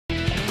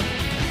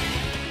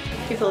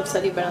people have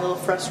said you've been a little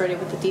frustrated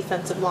with the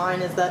defensive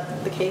line. Is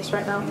that the case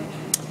right now?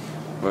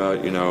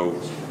 Well, you know,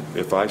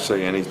 if I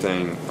say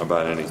anything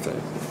about anything,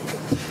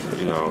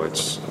 you know,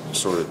 it's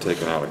sort of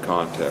taken out of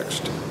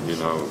context. You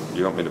know,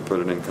 you want me to put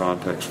it in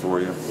context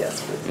for you?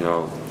 Yes, please. You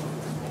know,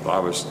 I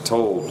was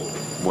told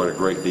what a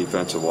great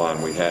defensive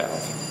line we have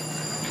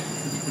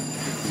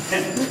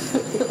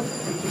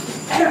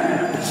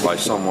by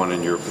someone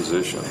in your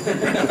position.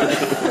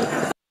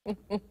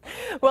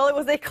 Well, it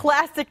was a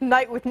classic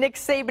night with Nick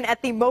Saban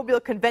at the Mobile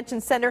Convention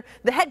Center.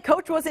 The head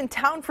coach was in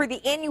town for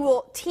the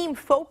annual Team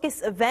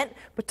Focus event,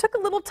 but took a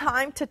little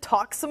time to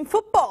talk some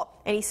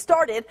football. And he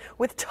started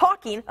with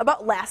talking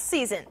about last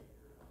season.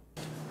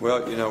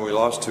 Well, you know, we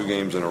lost 2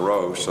 games in a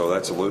row, so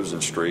that's a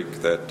losing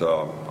streak that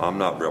I'm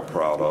not real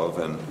proud of.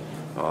 And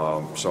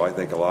so I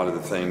think a lot of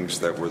the things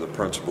that were the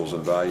principles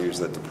and values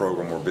that the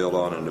program were built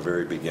on in the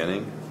very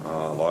beginning,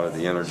 a lot of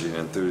the energy and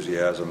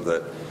enthusiasm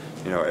that,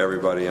 you know,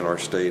 everybody in our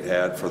state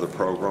had for the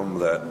program,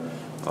 that,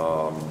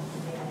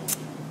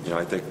 you know,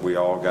 I think we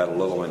all got a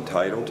little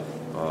entitled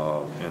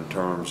in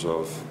terms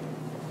of,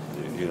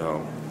 you know,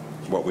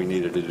 what we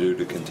needed to do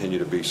to continue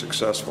to be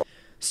successful.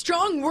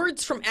 Strong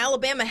words from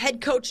Alabama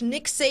head coach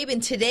Nick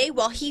Saban today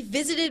while he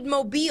visited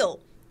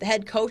Mobile. The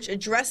head coach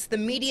addressed the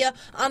media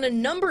on a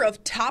number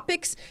of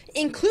topics,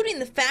 including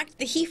the fact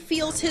that he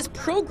feels his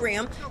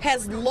program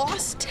has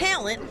lost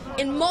talent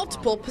in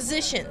multiple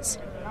positions.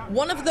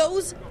 One of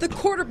those, the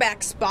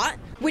quarterback spot,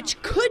 which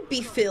could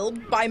be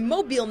filled by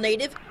Mobile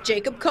native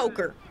Jacob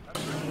Coker.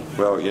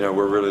 Well, you know,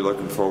 we're really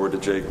looking forward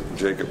to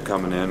Jacob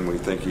coming in. We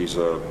think he's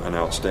an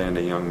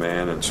outstanding young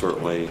man, and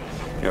certainly,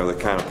 you know, the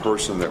kind of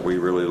person that we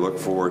really look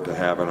forward to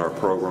have in our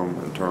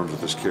program in terms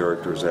of his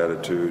character, his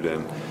attitude,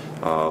 and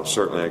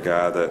certainly a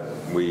guy that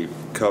we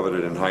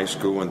coveted in high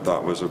school and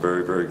thought was a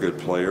very, very good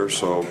player.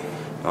 So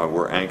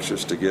we're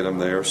anxious to get him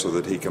there so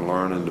that he can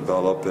learn and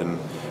develop and,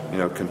 you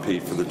know,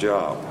 compete for the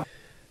job.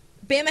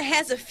 Bama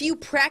has a few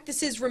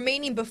practices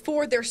remaining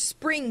before their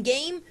spring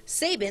game.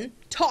 Saban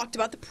talked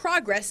about the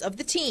progress of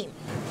the team.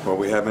 Well,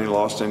 we haven't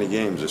lost any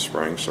games this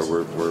spring, so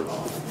we're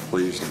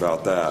pleased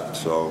about that.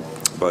 So,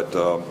 but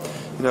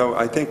you know,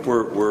 I think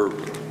we're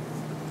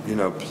you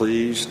know,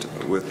 pleased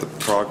with the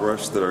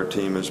progress that our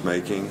team is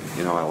making.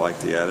 You know, I like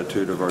the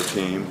attitude of our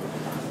team.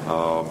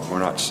 We're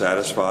not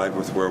satisfied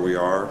with where we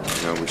are.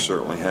 You know, we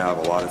certainly have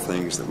a lot of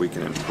things that we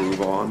can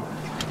improve on,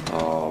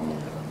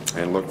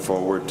 and look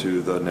forward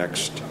to the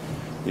next,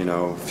 you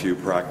know, few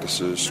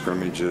practices,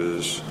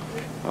 scrimmages,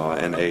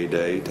 and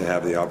A-Day to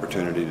have the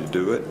opportunity to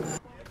do it.